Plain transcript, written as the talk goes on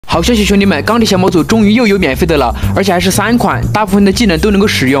好消息，兄弟们，钢铁侠模组终于又有免费的了，而且还是3款，大部分的技能都能够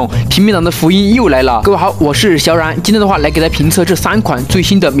使用。提名党的福音又来了。各位好，我是小冉，今天的话来给大家评测这3款最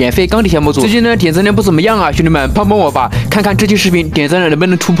新的免费钢铁侠模组。最近呢点赞量不怎么样啊，兄弟们帮帮我吧，看看这期视频点赞量能不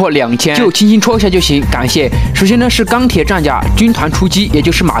能突破2000，就轻轻戳一下就行，感谢。首先呢是钢铁战甲军团出击，也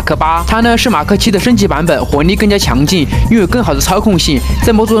就是马克8，它呢是马克7的升级版本，火力更加强劲，拥有更好的操控性，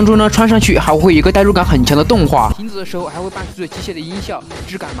在模组当中呢穿上去还会有一个代入感很强的动画，行走的时候还会伴随着机械的音效，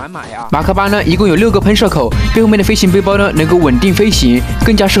质感满满呀。马克8呢一共有6个喷射口，背后面的飞行背包呢能够稳定飞行，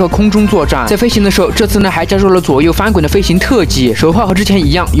更加适合空中作战。在飞行的时候，这次呢还加入了左右翻滚的飞行特技。手炮和之前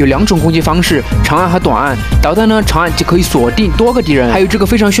一样，有2种攻击方式，长按和短按。导弹呢长按就可以锁定多个敌人，还有这个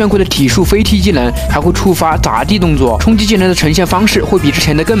非常炫酷的体术飞踢技能，还会触发砸地动作。冲击技能的呈现方式会比之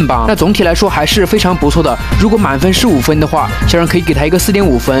前的更棒。那总体来说还是非常不错的。如果满分是5分的话，小冉可以给他一个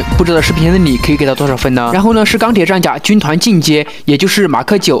4.5分。不知道视频前的你可以给他多少分呢？然后呢是钢铁战甲军团进阶，也就是马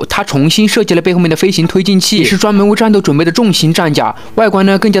克9，它重新设计了背后面的飞行推进器，也是专门为战斗准备的重型战甲，外观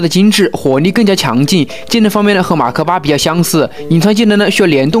呢更加的精致，火力更加强劲。技能方面呢和马克8比较相似，隐藏技能呢需要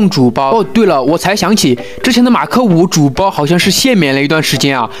联动主包。哦，对了，我才想起之前的马克5主包好像是限免了一段时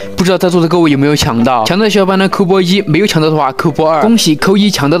间啊，不知道在座的各位有没有抢到？抢到的小伙伴呢扣波1，没有抢到的话扣波2。恭喜扣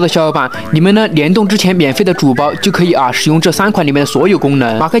1抢到的小伙伴，你们呢联动之前免费的主包就可以使用这3款里面的所有功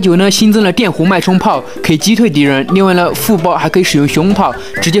能。马克9呢新增了电弧脉冲炮，可以击退敌人，另外呢副包还可以使用胸炮，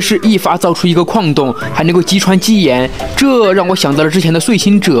直接是一发造出一个矿洞，还能够击穿基岩，这让我想到了之前的碎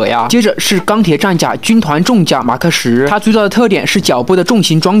星者呀。接着是钢铁战甲军团重甲马克10，它最大的特点是脚部的重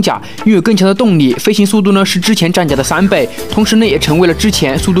型装甲，拥有更强的动力，飞行速度呢是之前战甲的3倍，同时呢也成为了之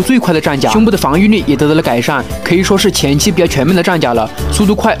前速度最快的战甲。胸部的防御力也得到了改善，可以说是前期比较全面的战甲了，速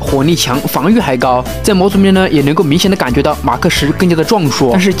度快，火力强，防御还高。在模组面呢也能够明显的感觉到马克10更加的壮硕，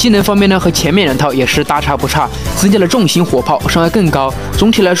但是技能方面呢和前面2套也是大差不差，增加了重型火炮，伤害更高。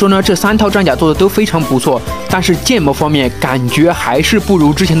总体来说呢这3套战甲做的都非常不错，但是建模方面感觉还是不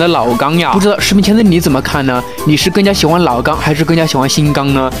如之前的老钢呀。不知道视频前的你怎么看呢？你是更加喜欢老钢还是更加喜欢新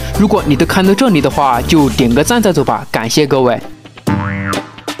钢呢？如果你都看到这里的话，就点个赞再走吧，感谢各位。